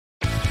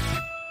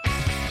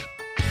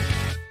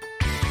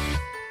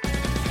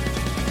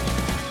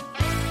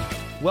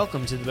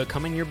Welcome to the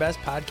Becoming Your Best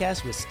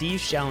podcast with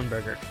Steve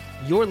Schallenberger.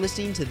 You're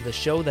listening to the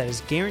show that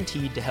is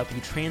guaranteed to help you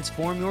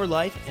transform your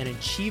life and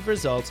achieve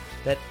results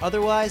that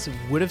otherwise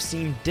would have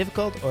seemed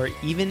difficult or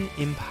even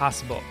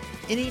impossible.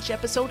 In each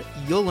episode,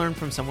 you'll learn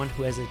from someone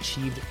who has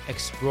achieved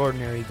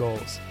extraordinary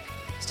goals.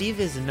 Steve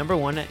is the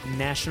 #1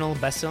 national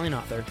best-selling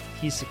author.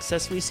 He's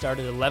successfully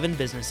started 11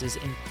 businesses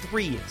in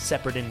 3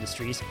 separate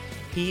industries.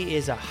 He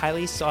is a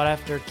highly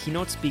sought-after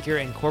keynote speaker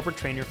and corporate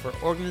trainer for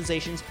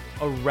organizations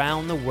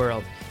around the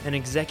world, an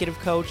executive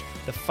coach,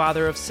 the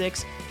father of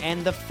 6,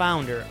 and the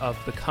founder of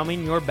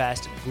Becoming Your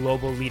Best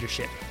Global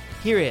Leadership.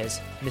 Here is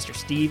Mr.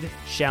 Steve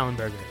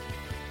Schallenberger.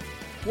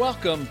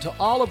 Welcome to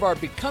all of our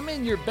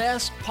Becoming Your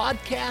Best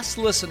podcast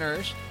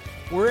listeners,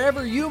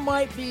 wherever you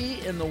might be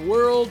in the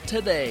world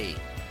today.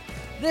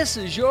 This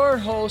is your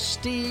host,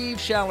 Steve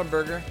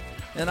Schallenberger,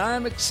 and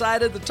I'm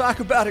excited to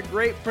talk about a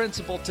great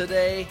principle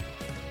today,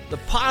 the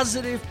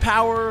positive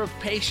power of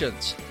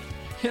patience.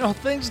 You know,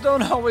 things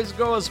don't always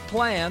go as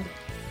planned.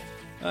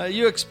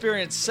 You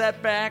experience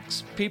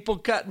setbacks, people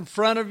cut in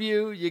front of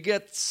you, you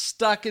get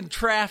stuck in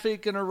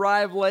traffic and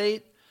arrive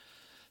late.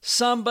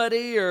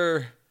 Somebody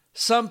or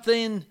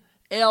something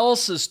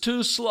else is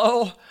too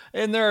slow,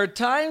 and there are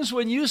times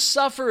when you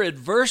suffer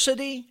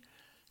adversity,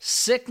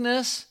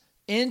 sickness,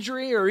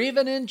 injury, or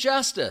even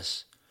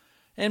injustice.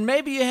 And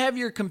maybe you have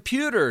your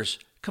computers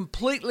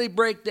completely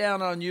break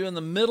down on you in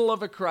the middle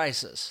of a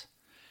crisis.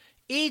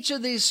 Each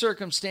of these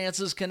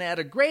circumstances can add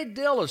a great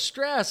deal of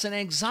stress and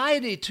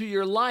anxiety to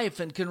your life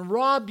and can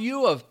rob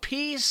you of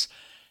peace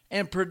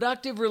and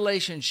productive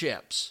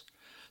relationships.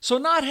 So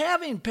not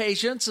having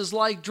patience is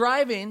like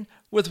driving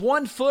with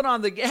one foot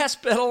on the gas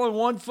pedal and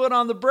one foot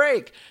on the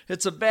brake.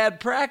 It's a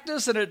bad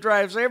practice and it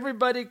drives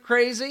everybody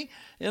crazy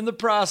in the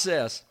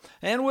process.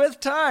 And with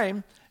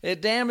time,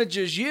 it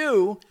damages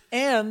you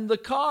and the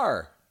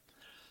car.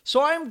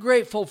 So I'm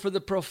grateful for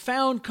the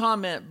profound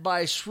comment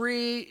by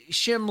Sri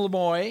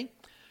Chinmoy.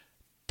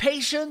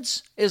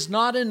 Patience is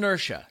not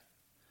inertia.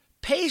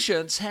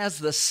 Patience has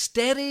the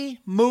steady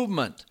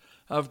movement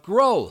of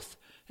growth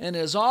and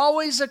is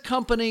always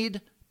accompanied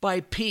by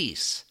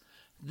peace.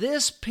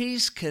 This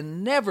peace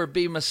can never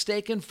be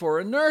mistaken for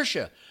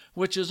inertia,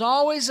 which is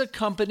always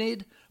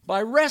accompanied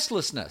by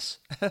restlessness.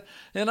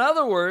 In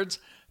other words,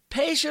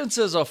 patience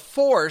is a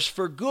force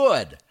for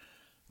good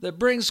that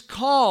brings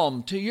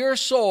calm to your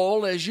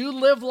soul as you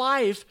live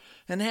life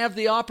and have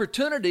the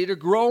opportunity to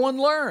grow and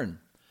learn.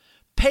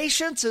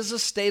 Patience is a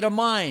state of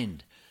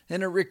mind,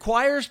 and it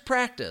requires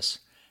practice.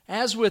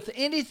 As with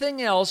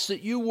anything else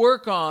that you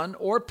work on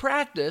or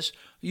practice,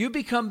 you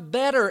become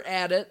better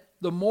at it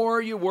the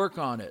more you work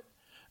on it.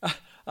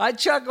 I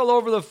chuckle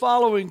over the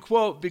following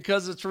quote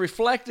because it's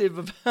reflective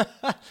of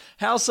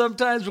how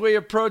sometimes we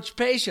approach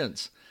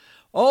patience.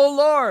 "Oh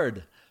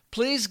Lord,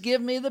 please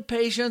give me the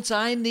patience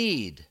I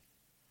need.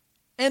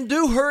 And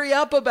do hurry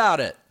up about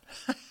it."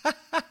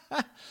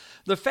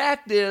 The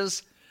fact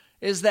is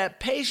that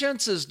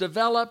patience is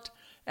developed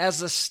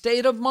as a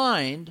state of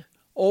mind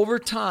over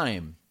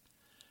time.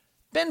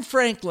 Ben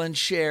Franklin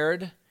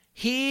shared,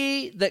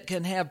 "He that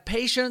can have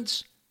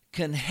patience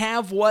can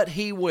have what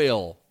he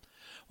will."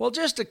 Well,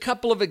 just a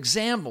couple of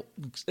examples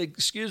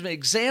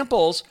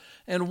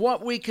and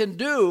what we can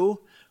do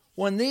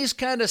when these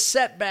kind of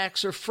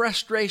setbacks or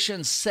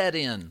frustrations set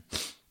in.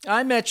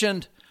 I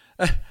mentioned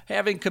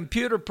having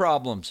computer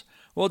problems.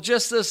 Well,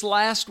 just this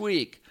last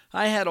week,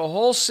 I had a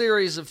whole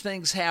series of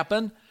things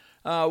happen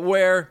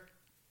where,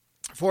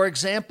 for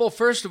example,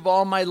 first of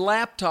all, my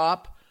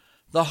laptop,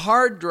 the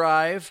hard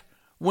drive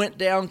went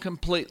down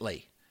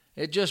completely.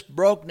 It just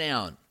broke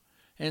down.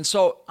 And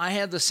so I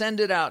had to send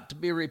it out to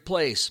be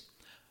replaced.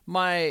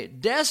 My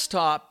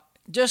desktop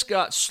just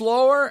got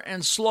slower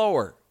and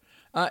slower.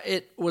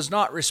 It was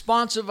not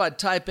responsive. I'd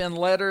type in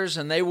letters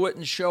and they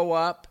wouldn't show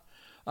up.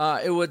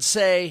 It would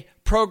say,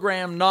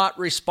 "Program not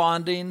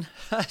responding."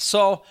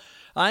 So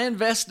I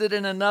invested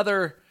in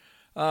another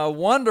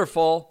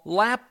wonderful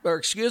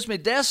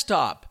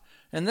desktop.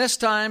 And this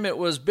time it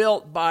was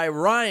built by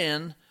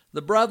Ryan,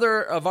 the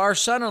brother of our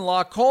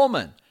son-in-law,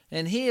 Coleman.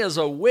 And he is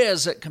a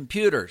whiz at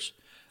computers.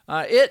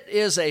 It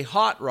is a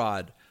hot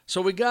rod.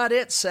 So we got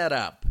it set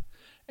up.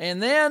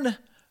 And then,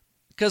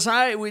 because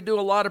we do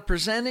a lot of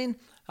presenting,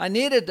 I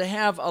needed to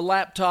have a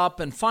laptop.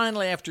 And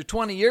finally, after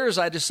 20 years,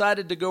 I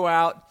decided to go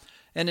out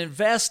and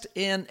invest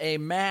in a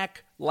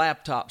Mac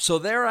laptop. So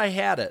there I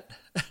had it.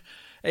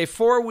 A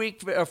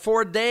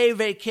 4-day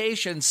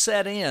vacation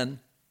set in,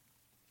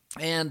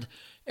 and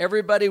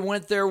everybody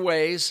went their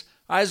ways.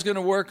 I was going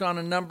to work on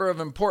a number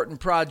of important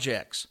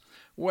projects.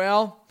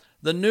 Well,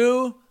 the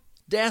new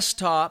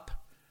desktop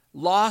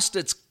lost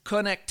its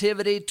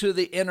connectivity to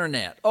the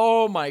internet.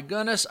 Oh my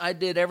goodness, I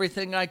did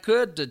everything I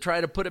could to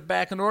try to put it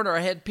back in order.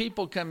 I had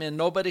people come in,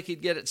 nobody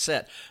could get it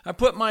set. I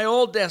put my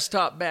old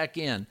desktop back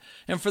in,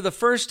 and for the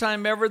first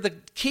time ever, the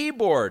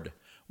keyboard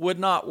would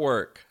not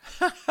work.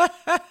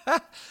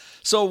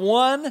 So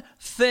one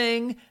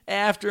thing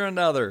after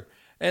another.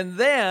 And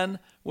then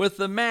with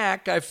the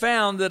Mac, I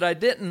found that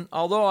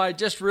although I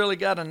just really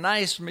got a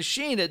nice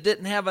machine, it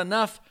didn't have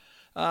enough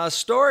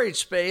storage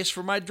space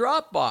for my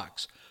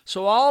Dropbox.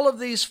 So all of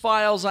these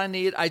files I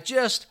need, I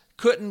just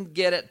couldn't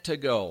get it to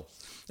go.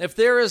 If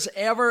there is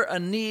ever a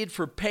need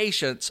for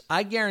patience,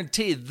 I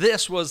guarantee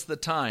this was the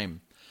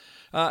time.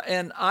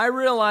 And I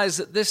realize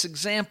that this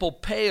example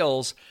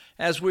pales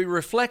as we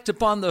reflect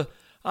upon the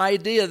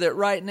idea that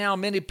right now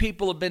many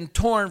people have been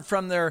torn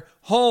from their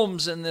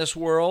homes in this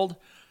world,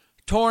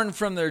 torn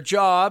from their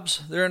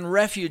jobs, they're in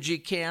refugee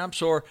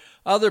camps, or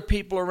other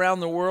people around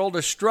the world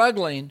are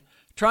struggling,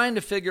 trying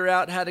to figure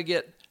out how to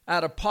get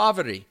out of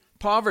poverty.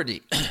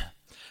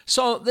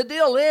 So the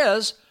deal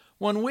is,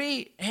 when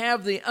we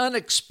have the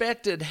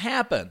unexpected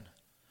happen,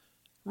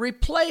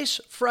 replace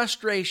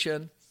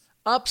frustration,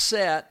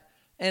 upset,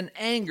 and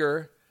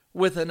anger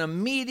with an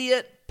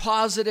immediate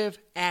positive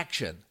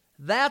action.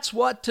 That's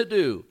what to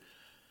do.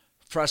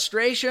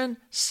 Frustration,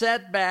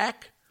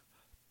 setback,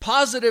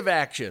 positive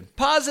action,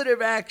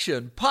 positive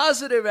action,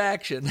 positive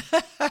action.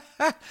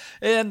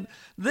 And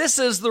this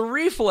is the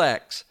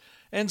reflex.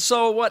 And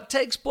so what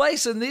takes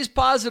place in these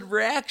positive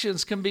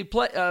reactions can be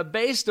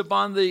based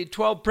upon the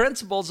 12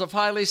 principles of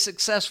highly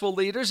successful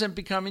leaders and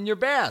becoming your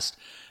best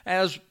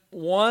as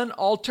one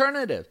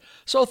alternative.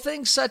 So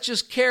things such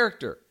as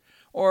character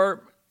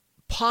or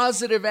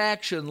positive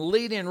action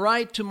leading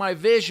right to my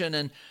vision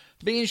and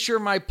being sure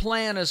my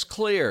plan is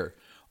clear,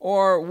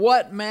 or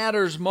what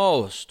matters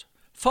most,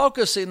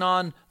 focusing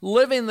on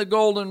living the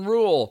golden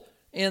rule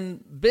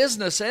in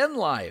business and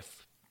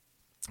life,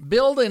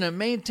 building and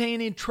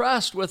maintaining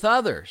trust with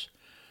others,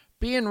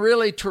 being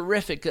really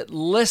terrific at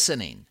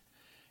listening,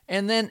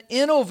 and then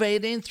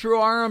innovating through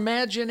our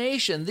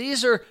imagination.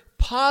 These are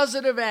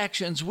positive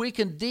actions we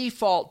can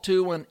default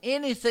to when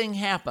anything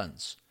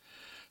happens.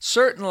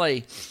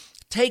 Certainly,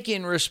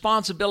 taking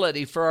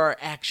responsibility for our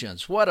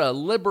actions. What a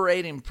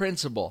liberating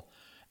principle.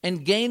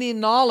 And gaining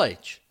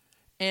knowledge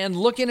and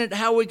looking at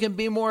how we can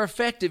be more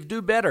effective,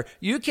 do better.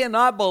 You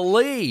cannot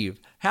believe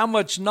how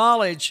much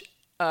knowledge,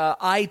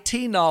 IT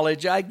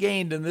knowledge, I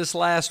gained in this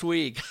last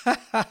week.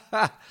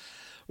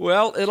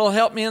 Well, it'll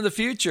help me in the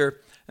future.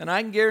 And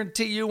I can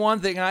guarantee you one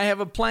thing, I have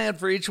a plan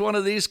for each one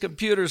of these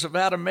computers of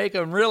how to make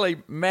them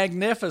really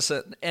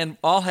magnificent, and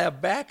I'll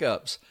have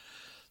backups.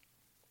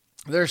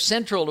 They're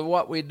central to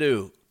what we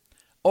do.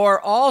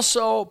 Or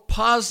also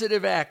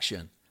positive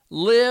action.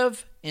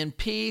 Live in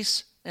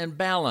peace and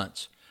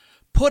balance.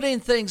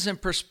 Putting things in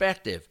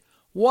perspective.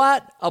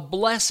 What a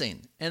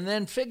blessing. And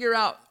then figure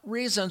out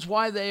reasons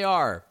why they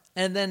are.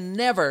 And then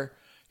never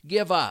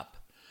give up.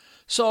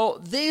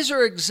 So these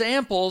are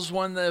examples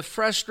when the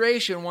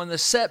frustration, when the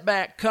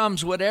setback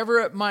comes,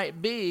 whatever it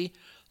might be,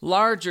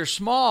 large or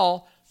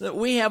small, that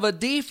we have a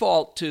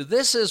default to.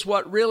 This is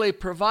what really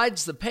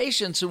provides the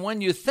patience. And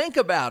when you think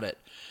about it,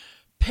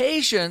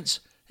 patience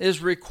is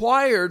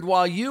required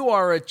while you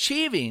are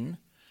achieving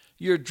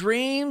your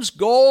dreams,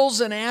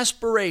 goals, and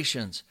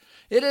aspirations.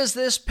 It is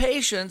this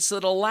patience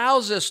that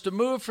allows us to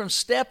move from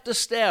step to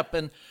step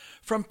and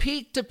from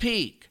peak to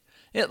peak.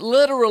 It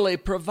literally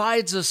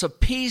provides us a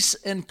peace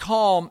and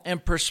calm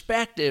and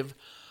perspective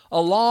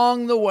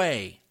along the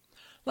way.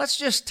 Let's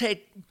just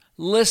take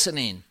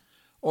listening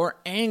or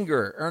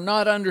anger or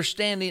not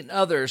understanding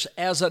others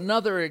as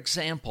another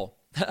example.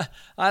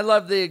 I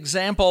love the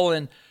example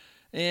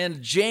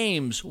in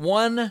James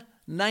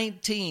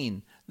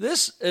 1:19.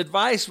 This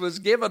advice was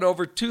given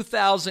over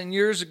 2,000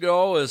 years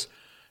ago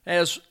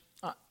as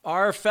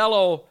our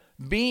fellow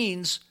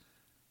beings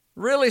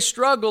really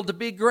struggled to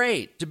be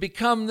great, to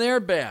become their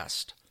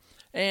best.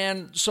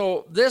 And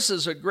so this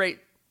is a great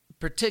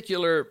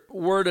particular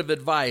word of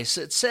advice.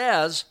 It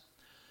says,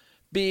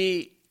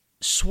 be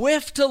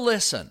swift to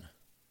listen,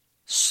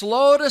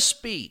 slow to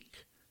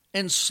speak,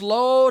 and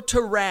slow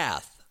to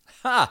wrath.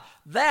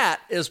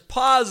 That is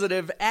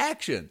positive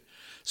action.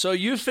 So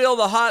you feel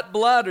the hot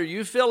blood, or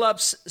you feel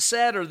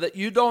upset, or that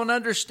you don't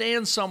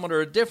understand someone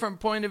or a different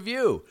point of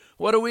view.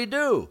 What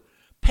do?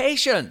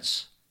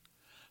 Patience.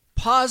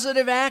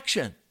 Positive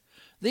action.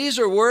 These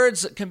are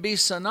words that can be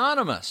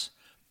synonymous.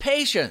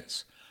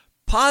 Patience.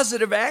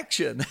 Positive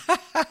action.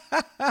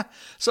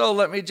 So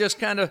let me just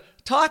kind of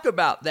talk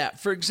about that.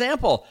 For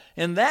example,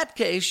 in that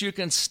case, you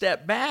can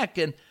step back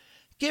and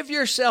give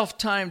yourself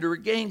time to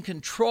regain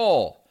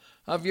control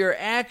of your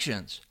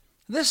actions.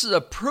 This is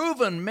a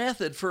proven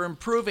method for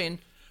improving,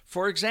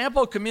 for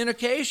example,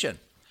 communication.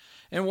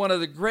 And one of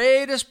the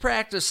greatest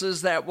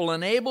practices that will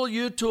enable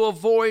you to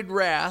avoid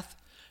wrath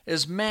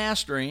is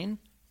mastering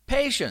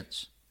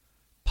patience,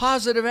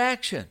 positive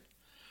action.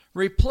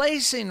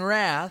 Replacing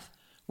wrath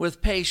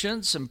with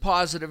patience and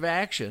positive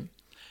action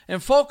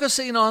and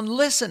focusing on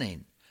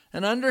listening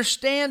and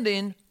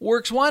understanding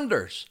works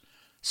wonders.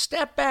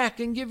 Step back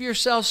and give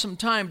yourself some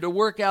time to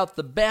work out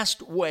the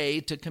best way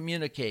to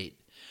communicate.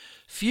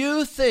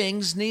 Few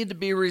things need to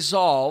be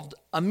resolved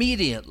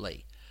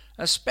immediately,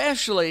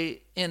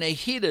 especially in a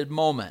heated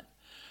moment.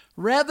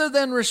 Rather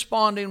than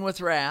responding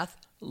with wrath,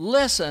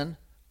 listen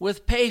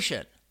with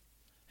patience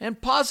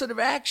and positive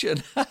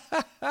action.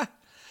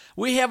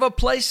 We have a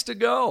place to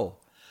go.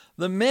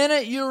 The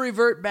minute you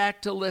revert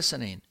back to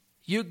listening,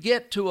 you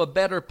get to a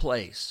better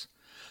place.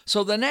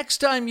 So the next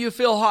time you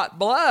feel hot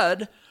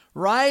blood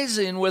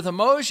rising with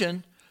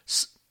emotion,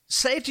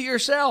 say to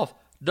yourself,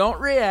 don't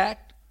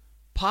react,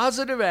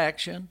 positive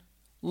action,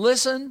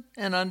 listen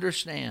and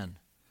understand.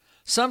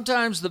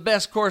 Sometimes the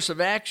best course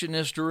of action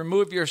is to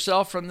remove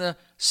yourself from the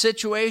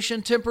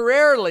situation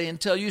temporarily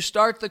until you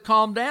start to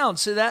calm down.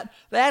 See,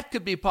 that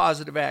could be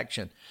positive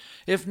action.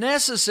 If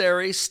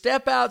necessary,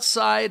 step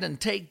outside and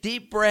take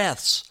deep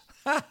breaths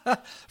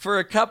for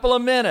a couple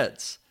of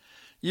minutes.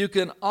 You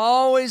can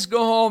always go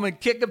home and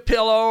kick a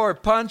pillow or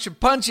punch a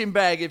punching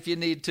bag if you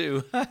need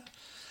to.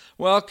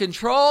 Well,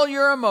 control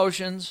your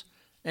emotions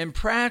and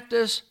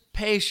practice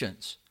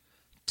patience.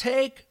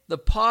 Take the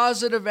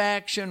positive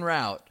action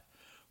route,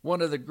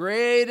 one of the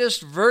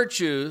greatest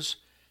virtues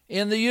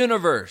in the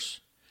universe.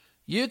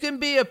 You can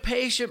be a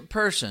patient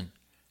person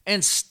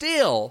and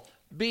still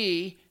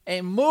be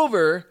a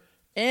mover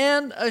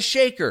and a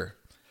shaker.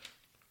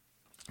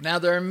 Now,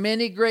 there are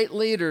many great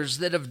leaders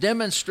that have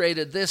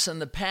demonstrated this in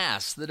the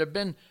past, that have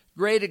been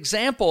great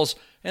examples,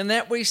 and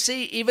that we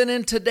see even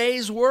in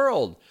today's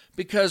world,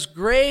 because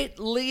great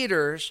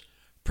leaders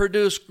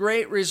produce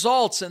great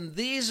results, and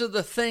these are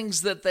the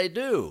things that they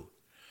do.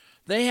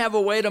 They have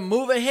a way to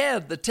move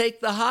ahead, to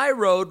take the high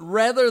road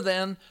rather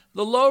than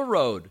the low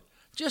road.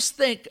 Just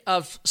think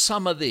of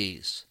some of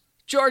these.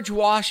 George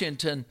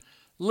Washington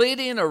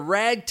leading a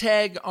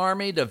ragtag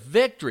army to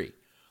victory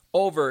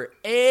over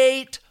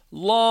 8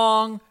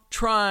 long,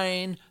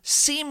 trying,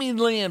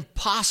 seemingly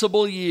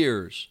impossible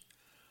years.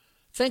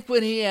 Think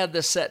when he had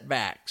the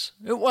setbacks.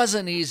 It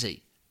wasn't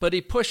easy, but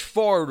he pushed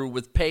forward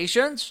with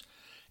patience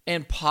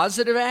and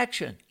positive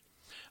action.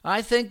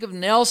 I think of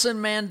Nelson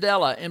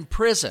Mandela in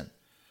prison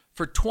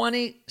for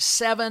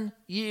 27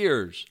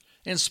 years,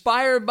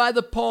 inspired by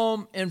the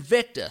poem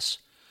Invictus,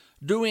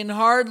 doing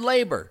hard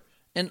labor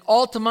and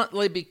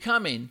ultimately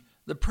becoming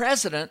the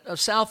president of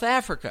South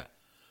Africa.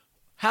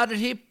 How did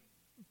he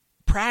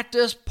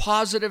practice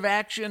positive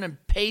action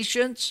and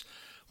patience?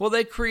 Well,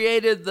 they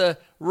created the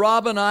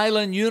Robben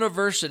Island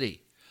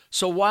University.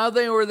 So while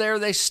they were there,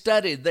 they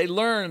studied, they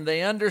learned,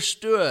 they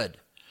understood.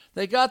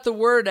 They got the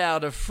word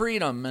out of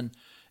freedom and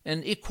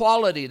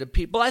equality to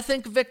people. I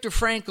think of Viktor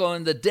Frankl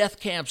in the death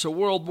camps of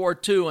World War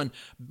II, and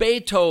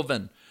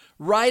Beethoven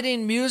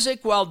writing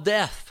music while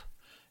deaf,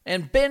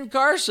 and Ben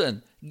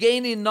Carson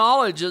gaining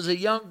knowledge as a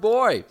young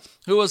boy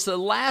who was the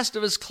last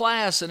of his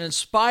class and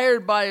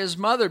inspired by his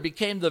mother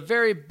became the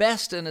very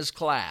best in his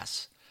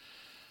class.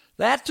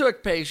 That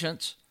took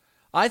patience.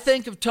 I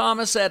think of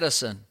Thomas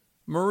Edison,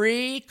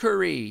 Marie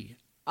Curie,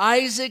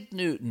 Isaac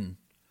Newton,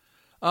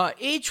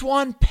 each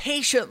one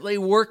patiently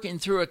working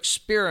through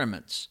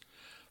experiments.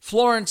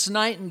 Florence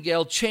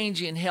Nightingale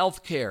changing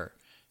healthcare.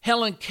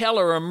 Helen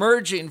Keller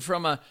emerging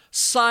from a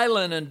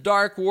silent and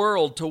dark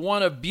world to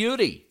one of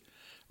beauty.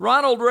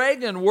 Ronald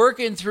Reagan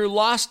working through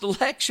lost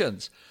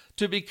elections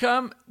to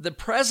become the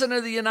President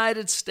of the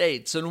United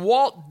States. And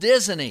Walt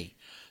Disney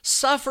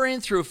suffering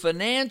through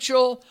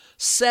financial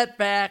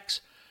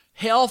setbacks,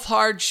 health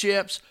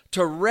hardships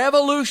to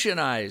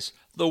revolutionize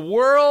the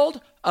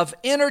world of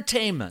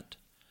entertainment.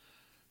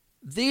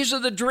 These are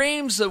the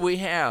dreams that we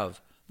have,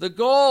 the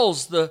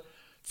goals, the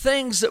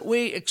things that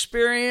we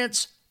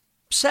experience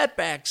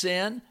setbacks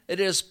in. It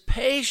is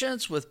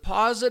patience with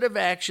positive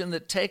action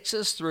that takes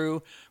us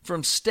through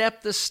from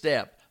step to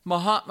step.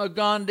 Mahatma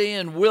Gandhi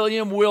and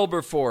William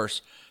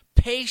Wilberforce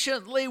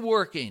patiently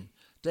working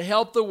to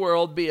help the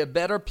world be a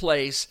better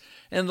place.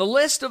 And the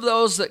list of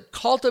those that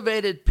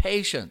cultivated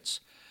patience,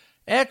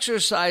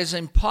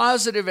 exercising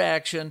positive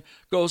action,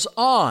 goes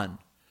on.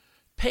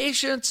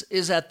 Patience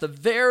is at the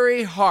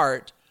very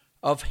heart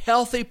of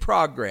healthy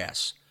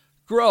progress,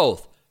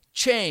 growth,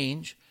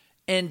 change,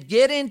 and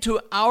getting to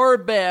our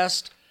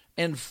best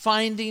and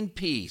finding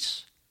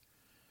peace.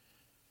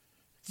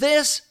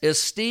 This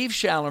is Steve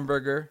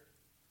Schallenberger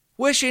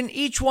wishing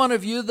each one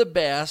of you the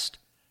best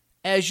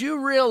as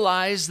you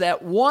realize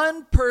that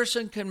one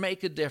person can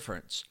make a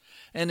difference.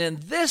 And in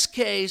this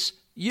case,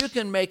 you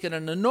can make an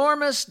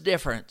enormous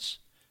difference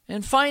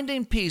in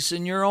finding peace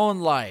in your own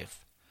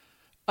life,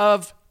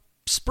 of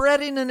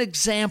spreading an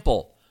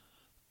example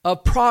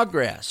of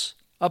progress,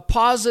 of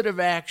positive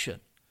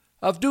action,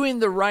 of doing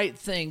the right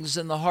things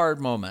in the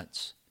hard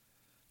moments.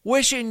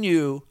 Wishing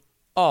you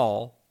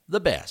all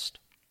the best.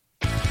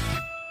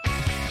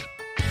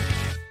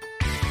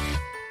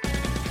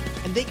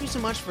 And thank you so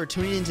much for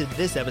tuning into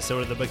this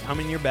episode of the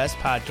Becoming Your Best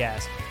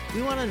podcast.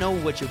 We want to know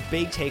what your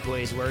big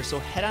takeaways were, so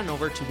head on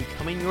over to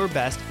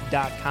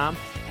becomingyourbest.com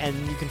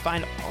and you can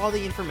find all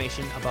the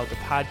information about the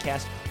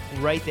podcast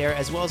right there,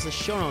 as well as the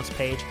show notes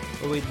page,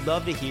 where we'd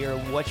love to hear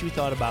what you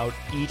thought about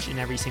each and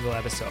every single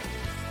episode.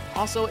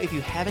 Also, if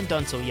you haven't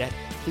done so yet,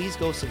 please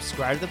go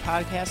subscribe to the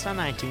podcast on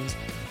iTunes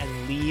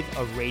and leave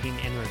a rating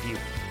and review.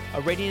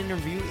 A rating and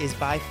review is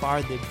by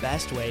far the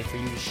best way for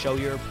you to show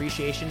your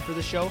appreciation for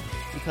the show,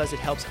 because it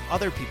helps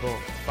other people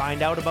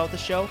find out about the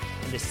show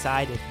and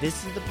decide if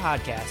this is the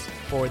podcast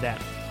for them.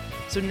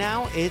 So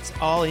now it's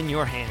all in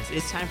your hands.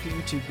 It's time for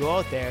you to go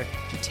out there,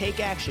 to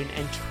take action,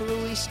 and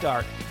truly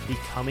start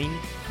becoming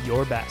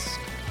your best.